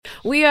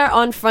We are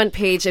on Front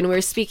Page and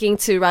we're speaking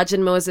to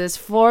Rajan Moses,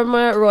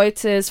 former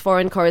Reuters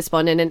foreign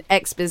correspondent and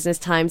ex-Business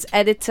Times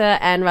editor,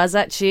 and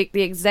Razak Chik,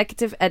 the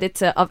executive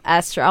editor of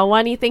Astra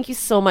Awani. Thank you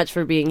so much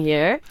for being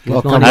here.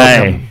 Welcome.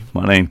 Hi,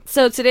 morning.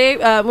 So today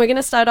we're going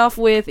to start off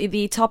with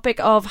the topic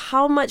of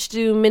how much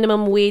do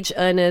minimum wage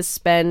earners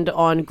spend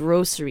on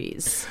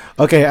groceries?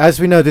 Okay, as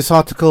we know, this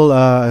article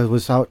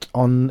was out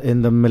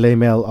in the Malay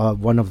Mail.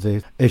 One of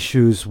the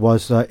issues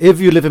was if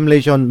you live in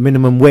Malaysia on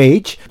minimum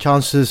wage,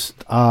 chances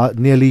are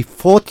nearly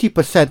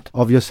 40%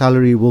 of your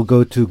salary will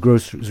go to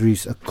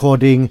groceries,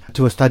 according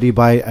to a study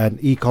by an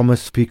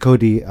e-commerce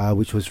Peabody,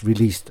 which was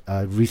released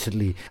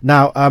recently.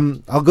 Now,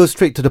 I'll go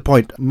straight to the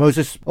point.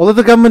 Moses, although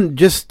the government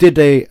just did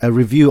a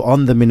review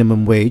on the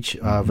minimum wage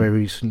very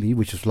recently,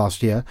 which was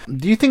last year,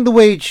 do you think the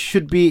wage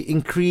should be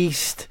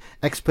increased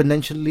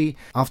exponentially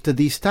after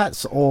these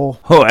stats, or?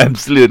 Oh,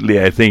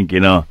 absolutely. I think,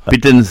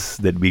 pittance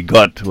that we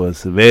got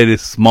was a very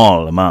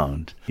small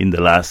amount in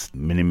the last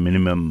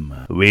minimum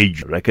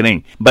wage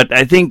reckoning. But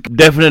I think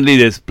definitely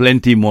there's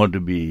plenty more to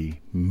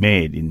be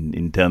made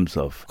in terms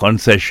of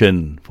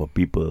concession for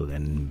people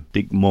and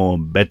take more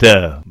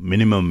better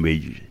minimum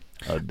wage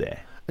out there.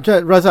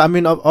 Raza, I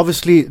mean,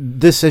 obviously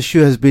this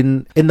issue has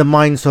been in the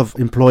minds of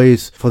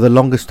employees for the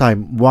longest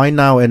time. Why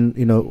now? And,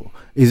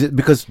 is it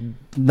because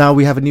now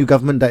we have a new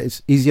government that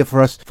it's easier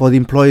for the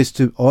employees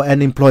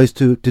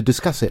to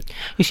discuss it?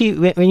 You see,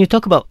 when you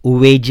talk about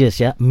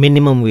wages,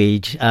 minimum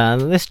wage,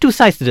 there's two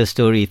sides to the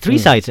story. Three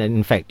sides,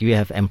 in fact. You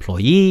have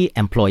employee,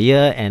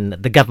 employer, and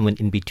the government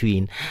in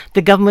between.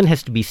 The government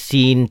has to be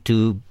seen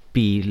to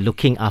be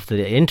looking after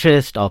the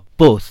interest of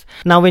both.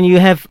 Now, when you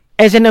have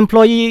as an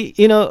employee,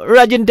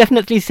 Rajan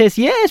definitely says,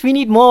 yes, we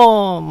need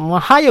more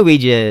higher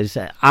wages.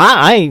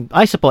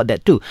 I support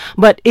that too.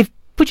 But if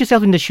put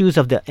yourself in the shoes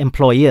of the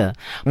employer,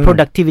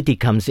 productivity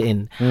comes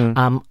in.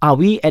 Are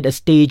we at a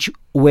stage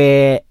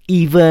where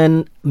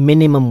even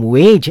minimum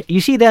wage, you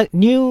see that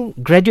new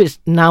graduates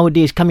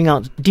nowadays coming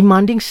out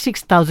demanding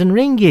 6,000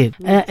 ringgit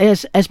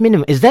as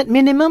minimum. Is that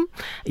minimum?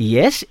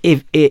 Yes,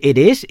 if it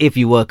is, if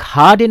you work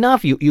hard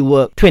enough, you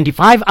work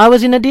 25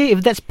 hours in a day,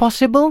 if that's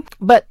possible.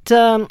 But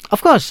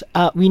of course,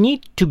 we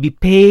need to be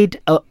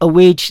paid a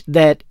wage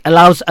that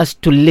allows us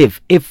to live.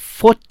 If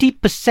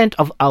 40%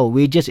 of our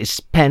wages is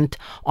spent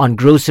on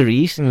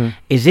groceries,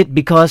 is it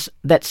because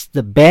that's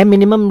the bare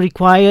minimum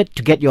required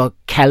to get your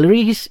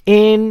calories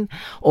in?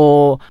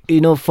 Or,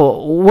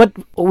 for what,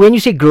 when you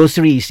say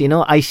groceries,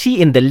 I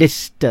see in the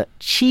list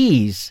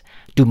cheese.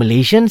 Do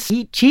Malaysians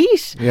eat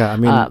cheese? Yeah, I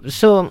mean,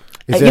 so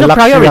is it a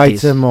luxury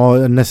item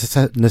or a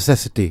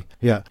necessity?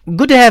 Yeah,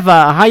 good to have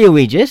higher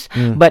wages,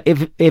 but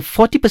if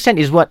 40%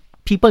 is what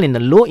people in the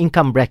low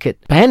income bracket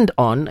spend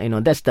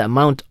on, that's the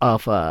amount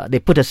of they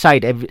put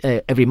aside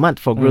every month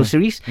for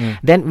groceries,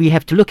 then we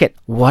have to look at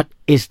what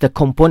is the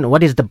component,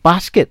 what is the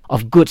basket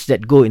of goods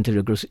that go into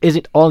the grocery. Is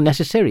it all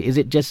necessary? Is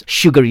it just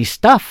sugary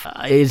stuff?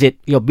 Is it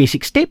your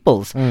basic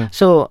staples?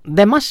 So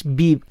there must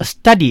be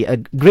a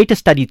greater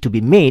study to be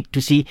made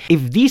to see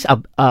if these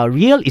are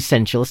real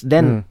essentials.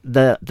 Then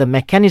the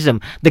mechanism,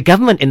 the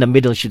government in the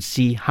middle should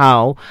see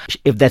how,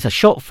 if there's a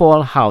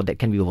shortfall, how that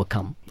can be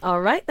overcome.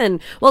 All right then.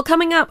 Well,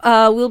 coming up,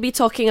 we'll be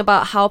talking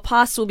about how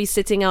PAS will be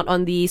sitting out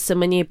on the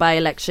Semenyih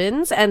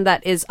by-elections, and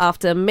that is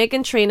after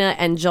Meghan Trainor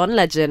and John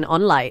Legend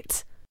on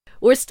Light.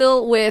 We're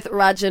still with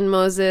Rajan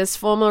Moses,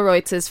 former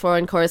Reuters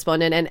foreign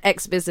correspondent and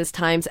ex-Business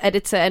Times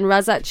editor, and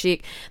Razak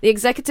Chik, the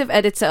executive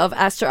editor of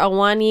Astra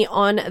Awani,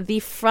 on the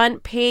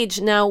Front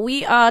Page. Now,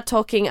 we are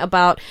talking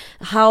about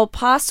how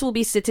PAS will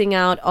be sitting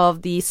out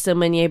of the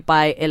Semenyih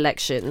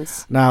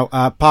by-elections. Now,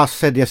 PAS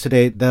said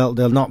yesterday they'll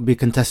not be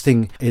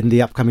contesting in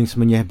the upcoming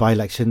Semenyih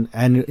by-election,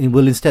 and it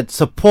will instead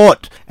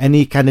support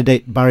any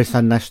candidate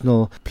Barisan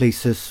Nasional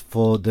places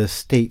for the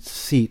state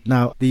seat.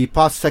 Now, the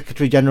PAS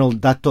Secretary General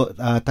Dato'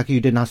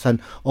 Taqiyuddin Hassan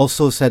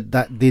also said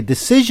that the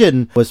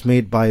decision was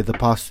made by the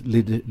PAS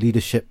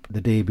leadership the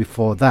day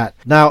before that.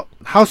 Now,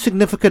 how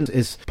significant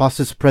is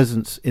PAS's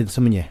presence in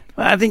Semenyih?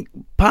 I think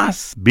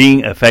PAS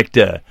being a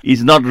factor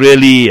is not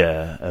really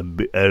a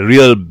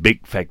real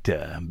big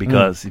factor,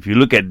 because if you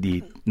look at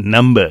the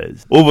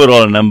numbers,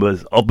 overall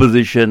numbers,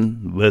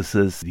 opposition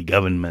versus the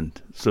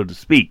government, so to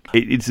speak,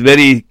 it's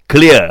very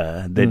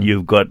clear that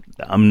you've got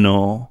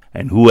UMNO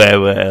and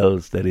whoever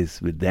else that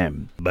is with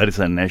them,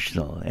 Barisan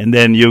Nasional, and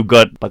then you've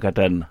got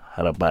Pakatan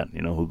Harapan,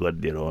 who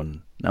got their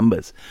own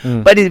numbers.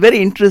 But it's very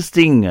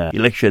interesting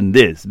election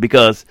this,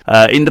 because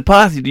in the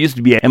past it used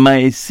to be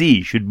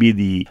MIC would be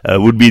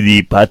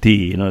the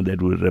party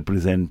that would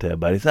represent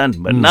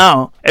Barisan, but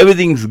now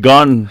everything's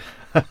gone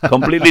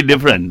completely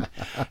different,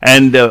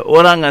 and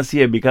Orang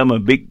Asli become a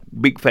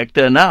big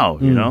factor now,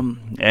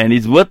 and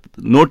it's worth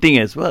noting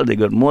as well, they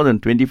got more than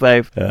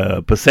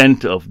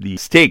 25% of the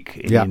stake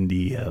in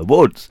the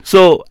votes.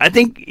 So I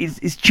think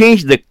it's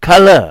changed the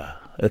color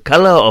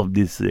of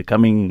this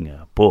coming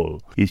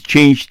poll is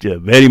changed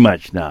very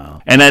much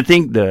now. And I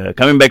think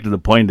coming back to the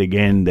point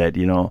again that,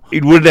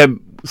 it would have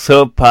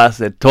served PAS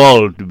at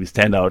all to be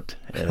stand out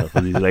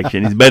for this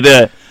election. It's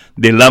better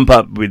they lump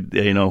up with,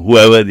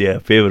 whoever they are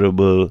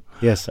favorable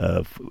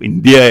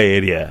in their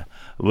area.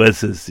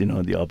 versus,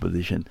 the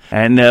opposition.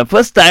 And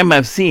first time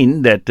I've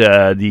seen that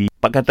the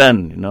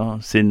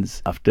Pakatan,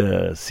 since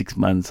after 6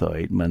 months or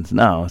 8 months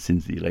now,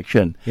 since the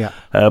election,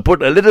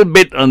 put a little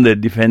bit on the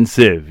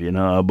defensive,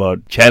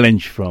 about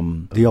challenge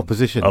from the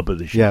opposition.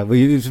 Yeah,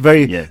 it's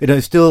very,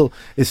 it's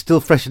still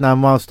fresh in our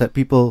mouths that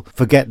people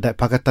forget that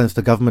Pakatan is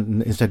the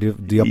government instead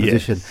of the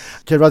opposition.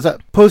 Yes.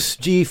 Razak,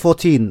 post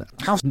G14,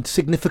 how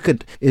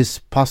significant is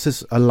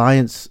PAS's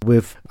alliance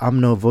with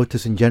UMNO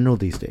voters in general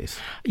these days?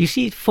 You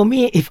see, for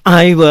me, if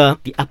I were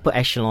the upper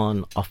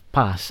echelon of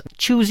PAS,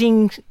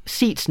 choosing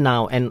seats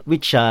now and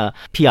which are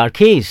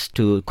PRKs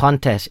to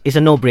contest is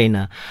a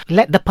no-brainer.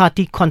 Let the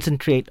party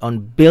concentrate on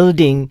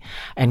building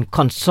and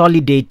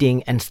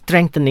consolidating and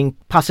strengthening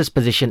PAS's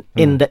position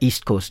in the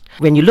East Coast.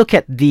 When you look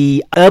at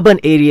the urban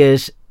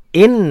areas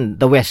in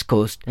the West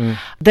Coast,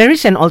 there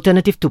is an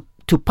alternative to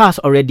PAS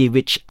already,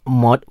 which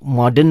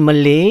modern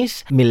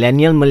Malays,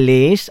 millennial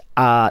Malays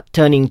are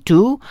turning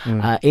to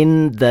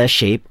in the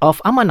shape of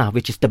Amanah,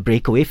 which is the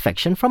breakaway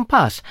faction from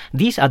PAS.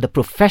 These are the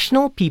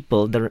professional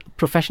people, the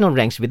professional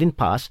ranks within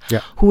PAS,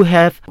 who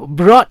have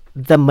brought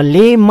the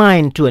Malay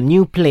mind to a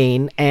new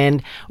plane,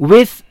 and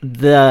with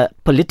the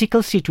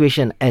political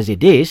situation as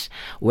it is,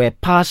 where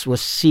PAS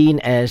was seen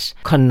as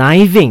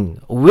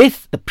conniving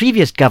with the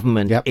previous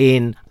government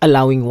in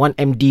allowing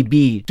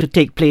 1MDB to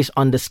take place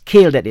on the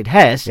scale that it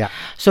has.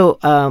 So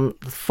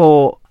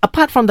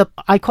apart from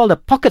I call the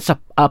pockets of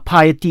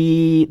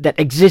piety that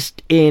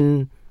exist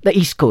in the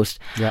East Coast,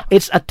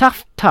 it's a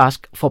tough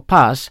task for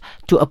PAS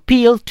to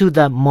appeal to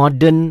the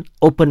modern,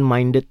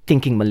 open-minded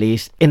thinking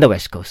Malays in the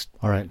West Coast.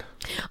 All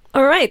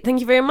right, thank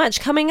you very much.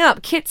 Coming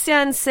up, Kit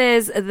Sian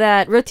says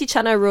that Roti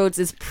Canai Roads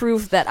is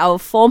proof that our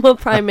former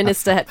Prime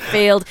Minister had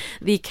failed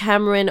the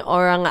Cameron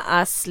Orang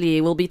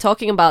Asli. We'll be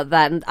talking about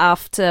that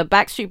after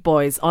Backstreet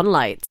Boys on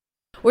Light.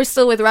 We're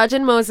still with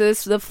Rajan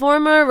Moses, the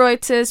former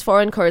Reuters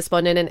foreign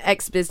correspondent and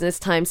ex-Business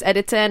Times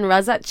editor, and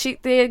Razak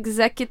Chik, the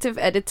executive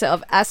editor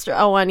of Astro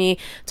Awani,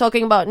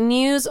 talking about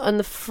news on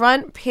the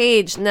front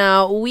page.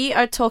 Now, we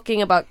are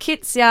talking about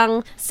Kit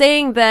Siang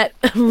saying that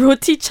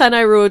Roti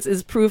Canai Roads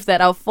is proof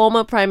that our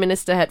former Prime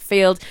Minister had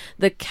failed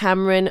the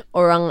Cameron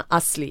Orang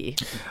Asli.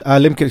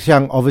 Lim Kit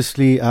Siang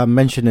obviously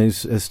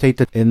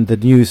stated in the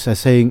news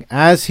saying,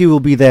 as he will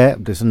be there,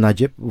 this is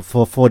Najib,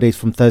 for 4 days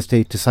from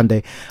Thursday to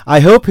Sunday, I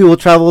hope he will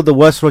travel the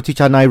worst Roti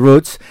Canai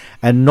roads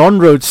and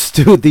non-roads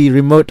to the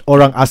remote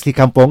Orang Asli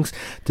kampongs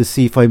to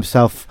see for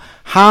himself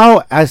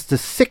how, as the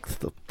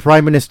 6th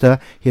Prime Minister,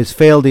 he has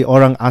failed the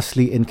Orang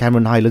Asli in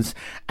Cameron Highlands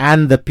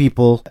and the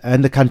people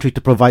and the country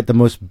to provide the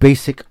most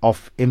basic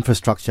of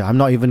infrastructure. I'm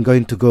not even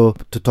going to go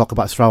to talk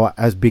about Sarawak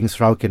as being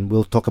Sarawakian.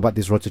 We'll talk about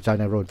this Roti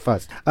Canai Road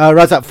first.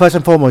 Razak, first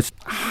and foremost,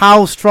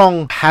 how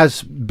strong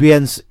has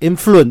BN's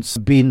influence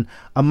been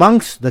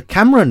amongst the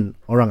Cameron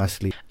Orang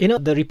Asli?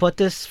 The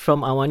reporters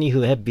from Awani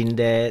who have been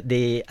there,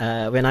 they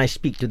when I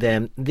speak to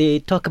them, they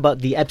talk about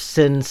the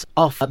absence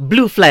of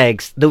blue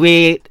flags, the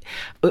way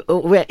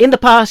where in the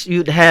past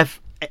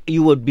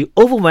you would be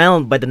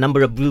overwhelmed by the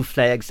number of blue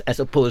flags as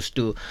opposed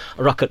to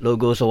rocket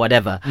logos or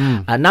whatever.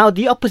 Now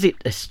the opposite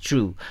is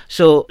true.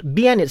 So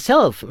BN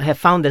itself have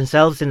found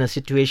themselves in a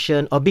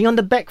situation of being on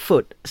the back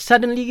foot.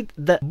 Suddenly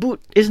the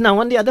boot is now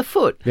on the other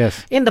foot.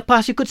 Yes. In the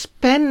past you could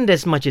spend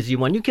as much as you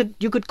want.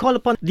 You could call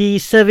upon the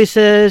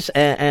services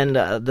and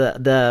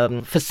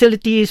the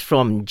facilities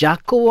from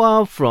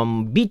JAKOA,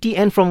 from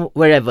BTN, from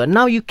wherever.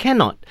 Now you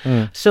cannot.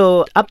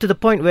 So up to the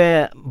point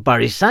where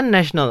Barisan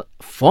Nasional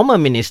former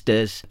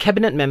ministers,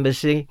 cabinet members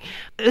say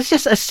it's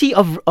just a sea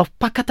of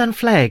Pakatan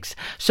flags.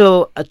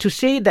 So to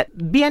say that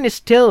BN is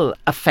still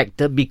a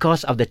factor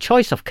because of the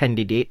choice of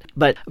candidate,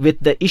 but with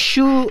the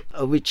issue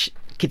which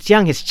Kit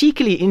Siang has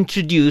cheekily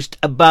introduced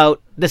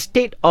about the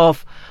state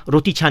of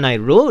Roti Canai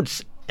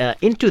Roads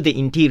into the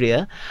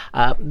interior,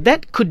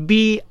 that could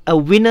be a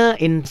winner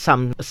in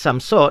some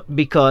sort,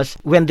 because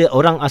when the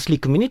Orang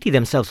Asli community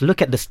themselves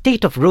look at the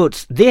state of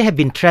roads they have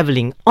been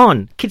travelling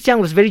on, Kit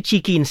Siang was very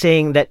cheeky in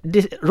saying that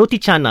this Roti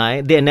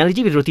Canai, the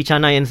analogy with Roti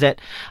Canai is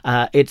that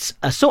it's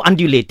so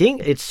undulating,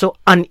 it's so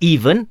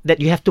uneven that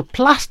you have to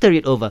plaster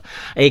it over.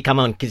 Hey, come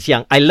on, Kit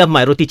Siang, I love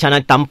my Roti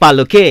Canai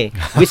tampal, okay?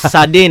 With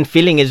sardine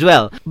filling as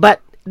well.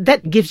 But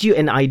that gives you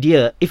an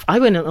idea. If I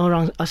were an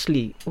Orang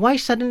Asli, why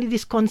suddenly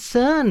this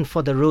concern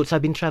for the roads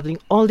I've been travelling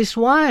all this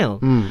while?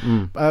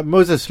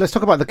 Moses, let's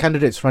talk about the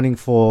candidates running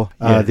for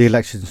the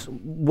elections.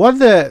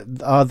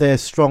 Are there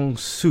strong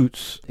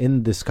suits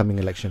in this coming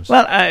elections?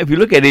 Well, if you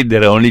look at it,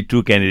 there are only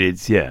 2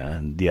 candidates here.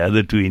 The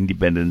other 2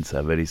 independents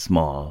are very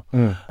small.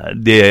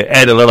 They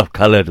add a lot of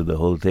colour to the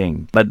whole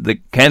thing. But the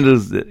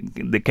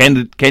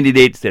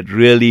candidates that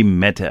really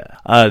matter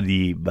are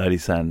the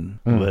Barisan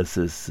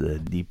versus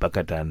the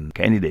Pakatan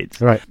candidates.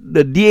 Right.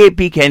 The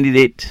DAP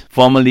candidate,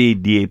 formerly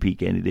DAP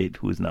candidate,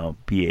 who is now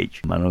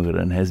PH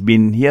Manogaran, has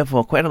been here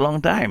for quite a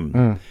long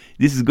time.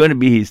 this is going to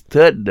be his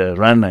third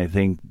run, I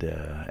think,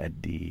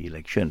 at the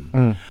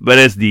election.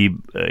 Whereas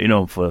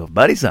for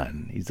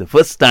Barisan, it's the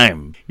first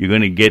time you're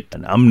going to get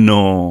an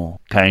UMNO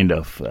kind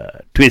of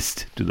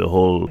twist to the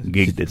whole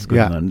gig that's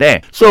going on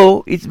there.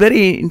 So it's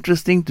very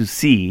interesting to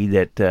see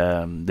that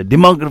the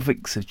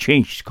demographics have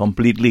changed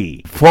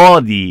completely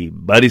for the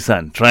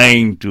Barisan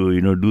trying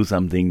to do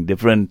something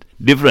different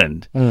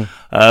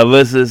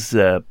versus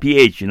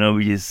PH,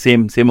 which is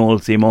same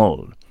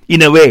old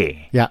in a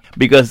way. Yeah.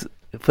 Because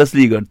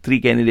firstly, you got the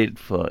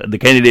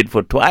candidate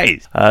for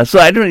twice. So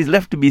I don't know, it's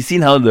left to be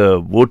seen how the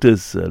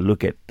voters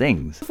look at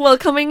things. Well,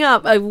 coming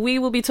up, we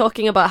will be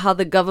talking about how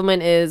the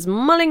government is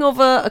mulling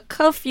over a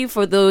curfew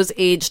for those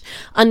aged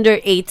under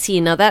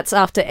 18. Now, that's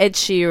after Ed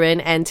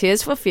Sheeran and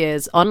Tears for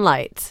Fears on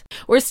Light.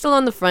 We're still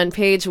on the front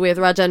page with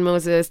Rajan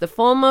Moses, the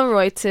former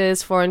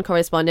Reuters foreign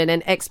correspondent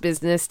and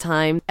ex-Business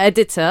Times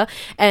editor,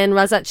 and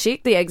Razat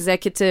Sheikh, the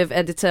executive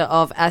editor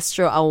of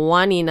Astro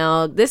Awani.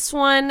 Now, this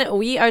one,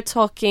 we are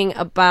talking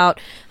about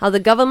how the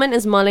government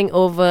is mulling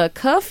over a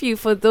curfew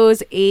for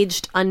those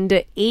aged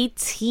under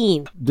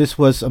 18. This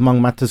was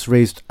among matters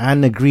raised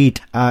and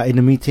agreed in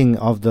a meeting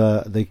of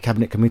the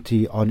Cabinet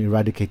Committee on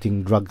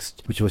Eradicating Drugs,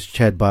 which was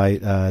chaired by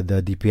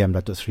the DPM,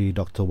 Datuk Sri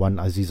Dr. Wan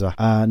Azizah.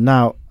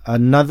 Now,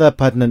 another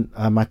pertinent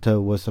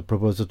matter was a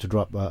proposal to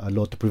drop a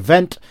law to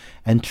prevent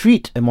and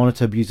treat and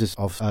monitor abuses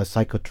of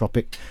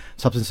psychotropic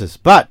substances.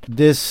 But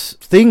this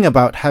thing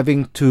about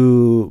having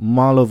to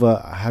mull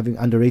over having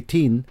under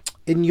 18,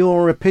 in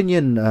your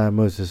opinion,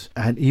 Moses,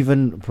 and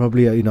even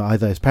probably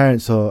either as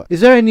parents, or is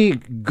there any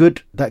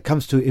good that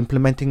comes to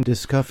implementing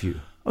this curfew?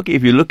 Okay,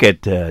 if you look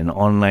at an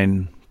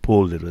online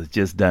poll that was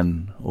just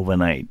done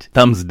overnight,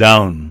 thumbs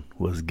down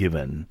was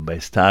given by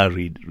star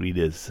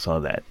readers, saw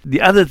that.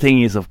 The other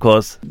thing is, of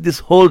course, this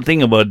whole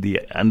thing about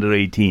the under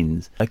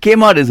 18s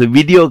came out as a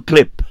video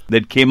clip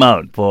that came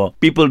out for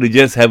people to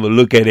just have a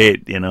look at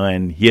it,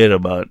 and hear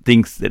about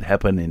things that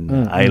happen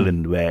in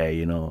Ireland where,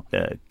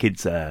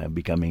 kids are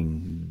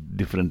becoming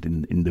different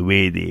in the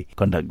way they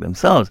conduct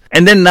themselves.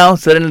 And then now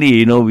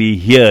suddenly, we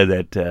hear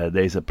that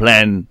there is a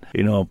plan,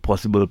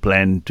 possible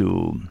plan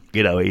to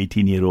get our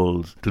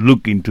 18-year-olds to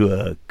look into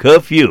a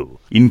curfew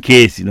in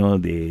case,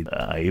 they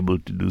are able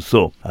to do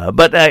so.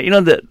 But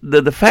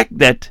the fact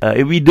that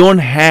we don't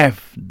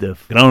have the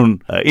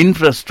ground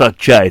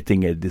infrastructure, I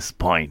think, at this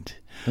point,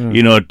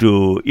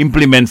 to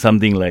implement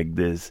something like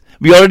this.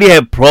 We already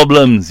have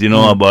problems,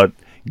 about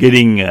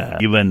getting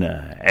even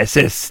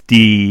SST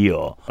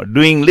or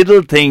doing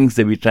little things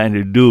that we're trying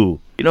to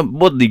do.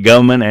 Both the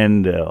government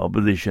and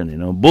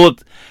opposition,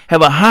 both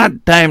have a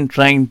hard time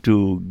trying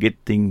to get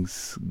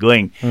things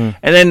going. And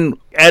then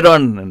add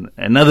on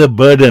another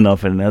burden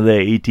of another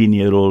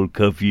 18-year-old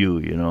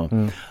curfew,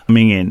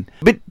 coming in.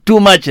 A bit too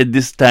much at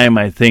this time,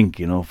 I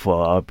think, for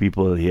our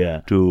people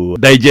here to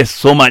digest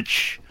so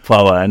much for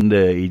our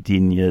under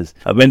 18 years.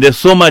 When there's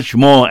so much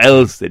more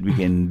else that we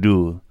can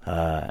do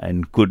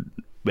and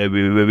where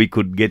we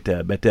could get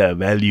a better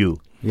value.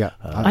 Yeah,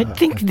 I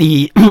think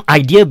the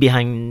idea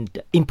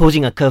behind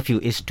imposing a curfew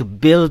is to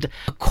build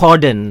a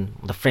cordon.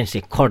 The French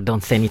say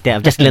cordon sanitaire.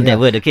 I've just learned that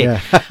word, okay?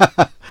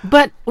 Yeah.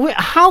 But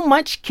how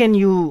much can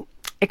you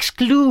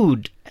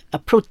exclude,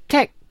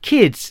 protect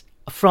kids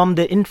from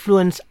the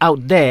influence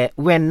out there,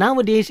 when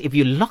nowadays if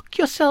you lock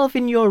yourself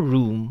in your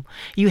room,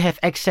 you have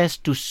access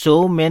to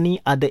so many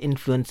other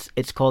influence.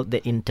 It's called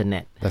the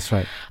internet. That's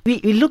right.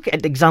 We look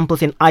at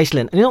examples in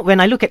Iceland.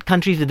 When I look at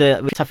countries with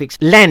the suffix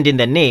land in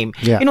their name,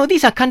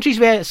 these are countries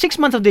where 6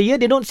 months of the year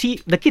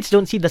the kids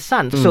don't see the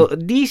sun. So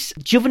these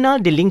juvenile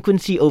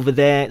delinquency over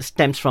there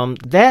stems from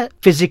their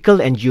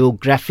physical and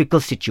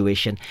geographical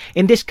situation.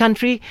 In this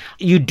country,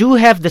 you do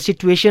have the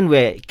situation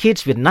where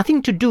kids with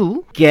nothing to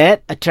do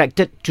get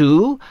attracted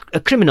to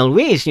criminal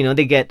ways.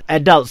 They get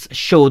adults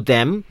show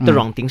them the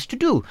wrong things to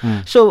do.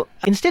 So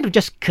instead of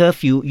just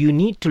curfew, you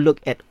need to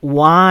look at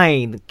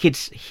why the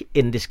kids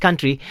in this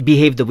country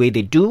behave the way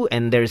they do,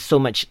 and there is so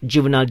much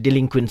juvenile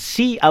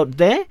delinquency out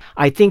there.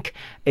 I think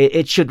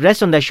it should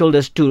rest on their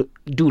shoulders to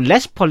do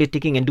less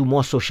politicking and do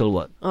more social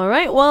work. All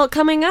right. Well,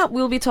 coming up,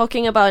 we'll be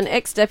talking about an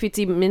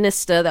ex-deputy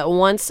minister that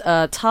wants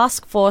a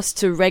task force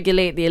to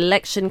regulate the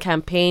election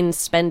campaign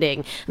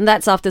spending. And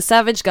that's after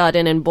Savage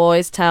Garden and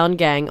Boys Town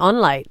Gang on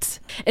Light.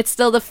 It's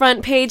still the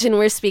front page, and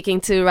we're speaking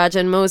to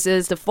Rajan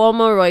Moses, the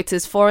former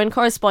Reuters foreign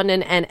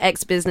correspondent and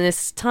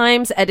ex-Business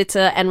Times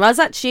editor, and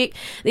Razat Sheikh,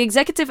 the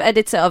executive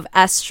editor of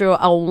Astro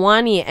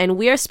Awani. And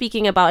we are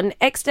speaking about an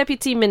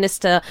ex-deputy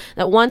minister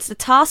that wants the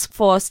task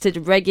force to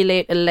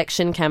regulate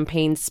election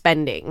campaign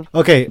spending.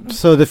 Okay,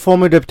 so the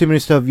former Deputy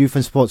Minister of Youth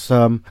and Sports,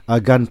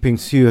 Gan Ping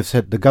Siu, has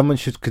said the government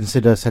should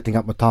consider setting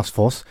up a task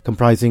force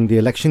comprising the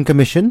Election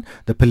Commission,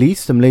 the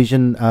Police, the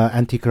Malaysian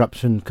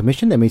Anti-Corruption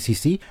Commission,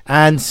 MACC,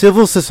 and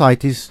civil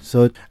societies,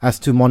 so as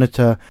to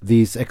monitor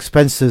these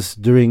expenses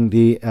during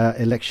the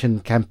election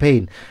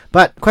campaign.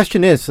 But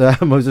question is,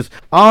 Moses,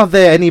 are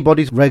there any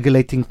bodies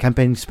regulating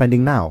campaign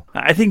spending now?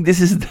 I think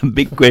this is the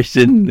big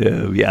question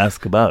we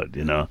ask about,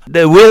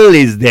 The will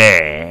is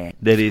there.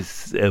 There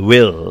is a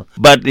will.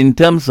 But in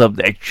terms of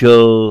the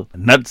actual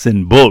nuts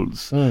and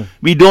bolts,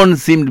 we don't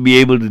seem to be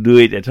able to do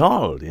it at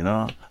all,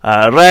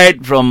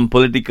 right from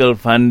political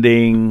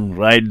funding,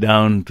 right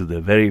down to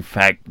the very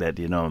fact that,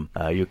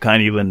 you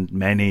can't even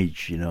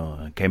manage,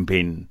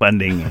 campaign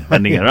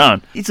funding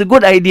around. It's a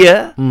good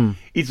idea.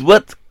 It's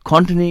worth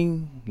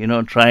continuing,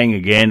 trying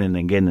again and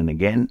again and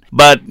again.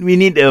 But we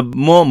need a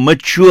more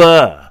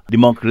mature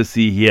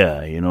democracy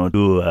here,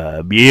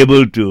 to be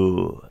able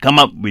to come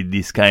up with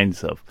these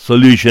kinds of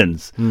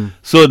solutions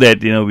so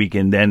that, we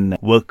can then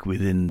work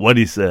within what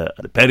is the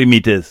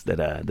perimeters that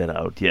are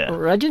out here.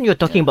 Rajan, you're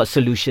talking about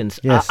solutions.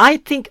 Yes. I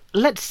think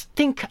let's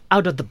think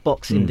out of the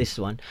box in this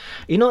one.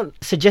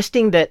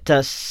 Suggesting that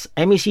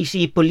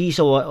MECC, police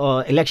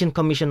or election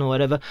commission or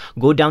whatever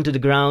go down to the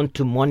ground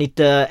to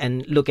monitor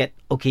and look at,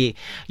 okay,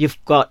 you've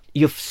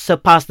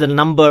surpassed the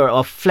number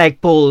of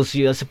flagpoles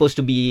you're supposed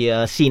to be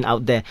seen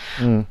out there.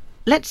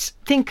 Let's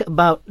think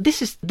about,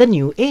 this is the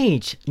new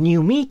age,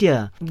 new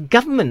media.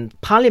 Government,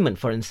 parliament,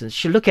 for instance,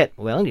 should look at,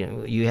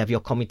 you have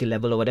your committee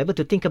level or whatever,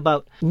 to think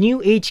about new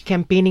age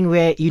campaigning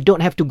where you don't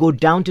have to go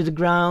down to the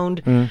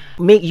ground,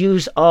 make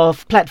use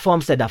of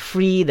platforms that are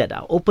free, that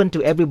are open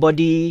to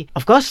everybody.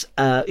 Of course,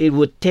 it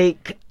would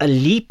take a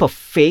leap of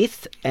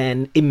faith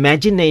and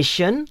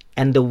imagination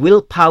and the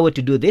willpower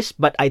to do this,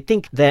 but I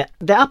think there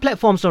are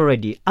platforms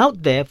already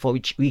out there for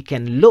which we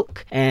can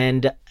look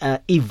and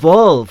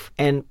evolve,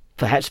 and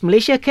perhaps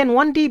Malaysia can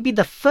one day be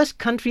the first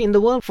country in the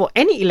world for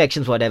any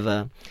elections,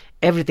 whatever.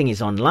 Everything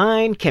is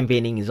online,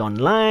 campaigning is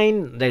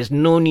online, there's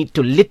no need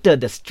to litter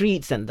the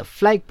streets and the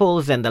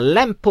flagpoles and the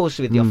lampposts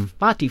with your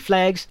party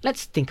flags.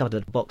 Let's think out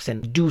of the box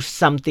and do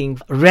something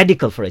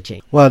radical for a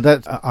change. Well,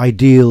 that's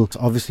ideal.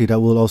 Obviously, that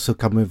will also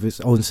come with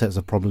its own sets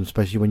of problems,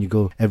 especially when you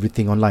go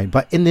everything online.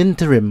 But in the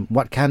interim,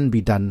 what can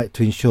be done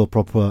to ensure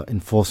proper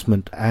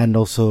enforcement and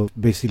also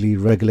basically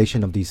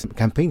regulation of these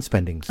campaign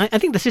spendings? I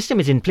think the system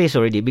is in place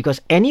already, because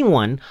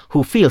anyone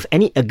who feels,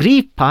 any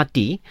aggrieved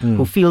party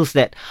who feels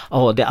that,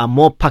 there are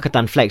more Pakatan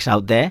flags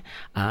out there,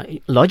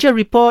 lodge a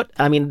report.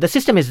 I mean, the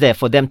system is there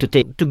for them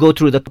to go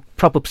through the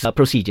proper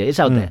procedure. It's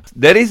out there.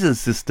 There is a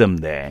system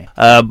there,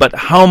 but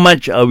how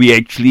much are we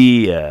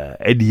actually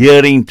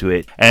adhering to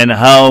it, and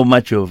how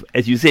much of,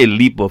 as you say,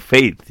 leap of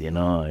faith,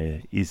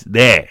 is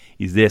there?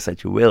 Is there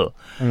such a will?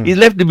 It's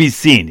left to be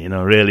seen,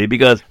 really,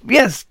 because we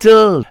are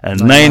still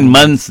 9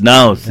 months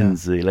now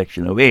since the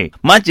election away.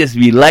 Much as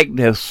we like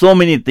to have so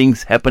many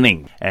things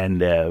happening and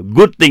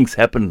good things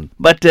happen,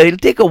 but it'll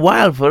take a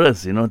while for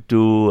us,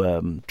 to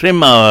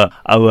trim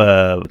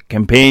our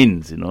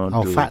campaigns,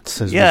 Our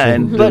fats, as we yeah, say.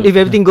 and But if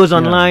everything goes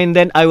online,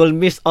 then I will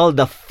miss all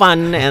the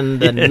fun and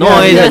the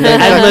noise and the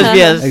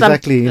atmosphere.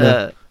 Exactly.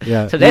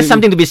 So there's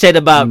something to be said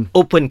about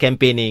open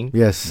campaigning.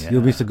 Yes,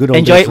 you'll be so good. Old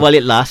Enjoy days it while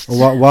it lasts.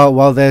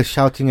 while they're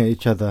shouting at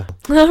each other.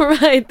 All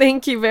right,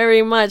 thank you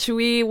very much.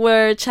 We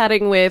were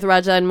chatting with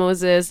Rajan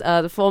Moses,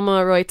 the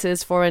former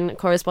Reuters foreign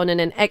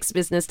correspondent and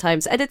ex-Business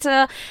Times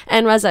editor,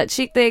 and Razak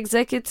Sheikh, the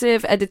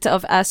executive editor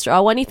of Astro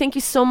Awani. Thank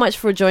you so much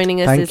for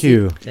joining us Thank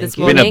you. this it's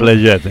been morning. a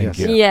pleasure. Thank Yes.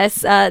 you.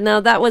 Yes, now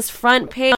that was Front Page.